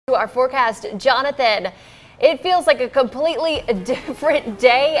Our forecast, Jonathan. It feels like a completely different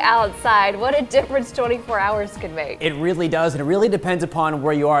day outside. What a difference 24 hours can make. It really does, and it really depends upon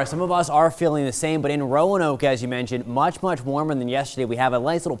where you are. Some of us are feeling the same, but in Roanoke, as you mentioned, much warmer than yesterday. We have a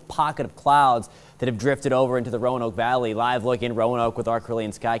nice little pocket of clouds that have drifted over into the Roanoke Valley. Live look in Roanoke with our Kirlian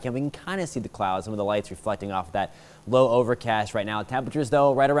Skycam. We can kind of see the clouds, some of the lights reflecting off that low overcast right now. Temperatures,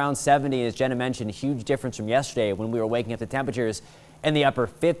 though, right around 70, as Jenna mentioned, a huge difference from yesterday when we were waking up to temperatures in the upper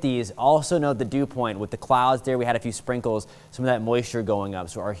 50s. Also note the dew point with the clouds there. We had a few sprinkles, some of that moisture going up.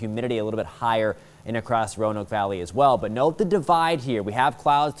 So our humidity a little bit higher in across Roanoke Valley as well. But note the divide here. We have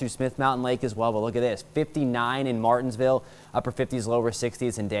clouds through Smith Mountain Lake as well. But look at this, 59 in Martinsville, upper 50s, lower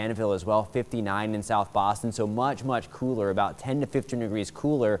 60s in Danville as well, 59 in South Boston. So much cooler, about 10 to 15 degrees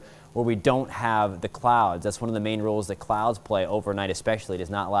cooler where we don't have the clouds. That's one of the main rules that clouds play overnight, especially. It does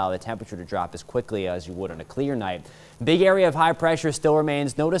not allow the temperature to drop as quickly as you would on a clear night. Big area of high pressure still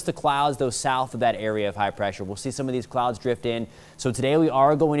remains. Notice the clouds, though, south of that area of high pressure. We'll see some of these clouds drift in. So today we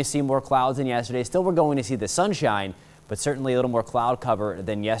are going to see more clouds than yesterday. Still, we're going to see the sunshine, but certainly a little more cloud cover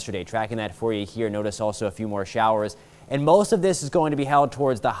than yesterday. Tracking that for you here. Notice also a few more showers. And most of this is going to be held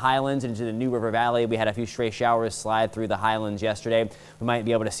towards the highlands into the New River Valley. We had a few stray showers slide through the highlands yesterday. We might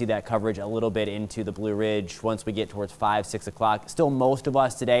be able to see that coverage a little bit into the Blue Ridge once we get towards 5, 6 o'clock. Still most of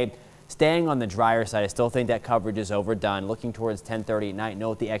us today staying on the drier side. I still think that coverage is overdone. Looking towards 10:30 at night,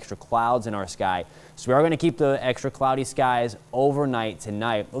 note the extra clouds in our sky. So we are going to keep the extra cloudy skies overnight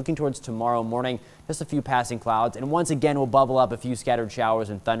tonight. Looking towards tomorrow morning, just a few passing clouds. And once again, we'll bubble up a few scattered showers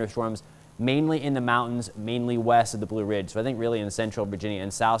and thunderstorms, mainly in the mountains, mainly west of the Blue Ridge. So I think really in central Virginia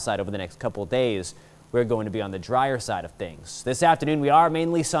and south side over the next couple of days, we're going to be on the drier side of things. This afternoon, we are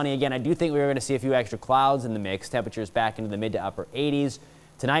mainly sunny again. I do think we're going to see a few extra clouds in the mix. Temperatures back into the mid to upper 80s.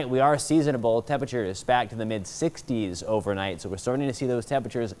 Tonight, we are seasonable. Temperatures back to the mid 60s overnight. So we're starting to see those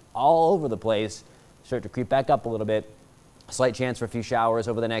temperatures all over the place start to creep back up a little bit. A slight chance for a few showers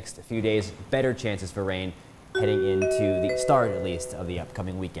over the next few days. Better chances for rain heading into the start, at least, of the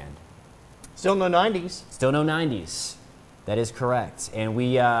upcoming weekend. Still no 90s. Still no 90s. That is correct. And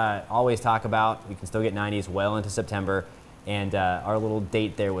we always talk about we can still get 90s well into September. And our little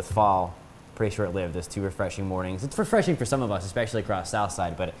date there with fall, pretty short-lived. Those 2 refreshing mornings. It's refreshing for some of us, especially across south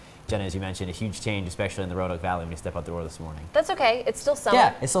side. But Jenna, as you mentioned, a huge change, especially in the Roanoke Valley when you step out the door this morning. That's okay. It's still summer.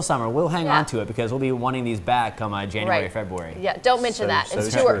 Yeah, it's still summer. We'll hang on to it because we'll be wanting these back come January, February. Yeah, don't mention that.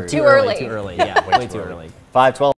 It's too early. early. Too early. Yeah, way too early. 512.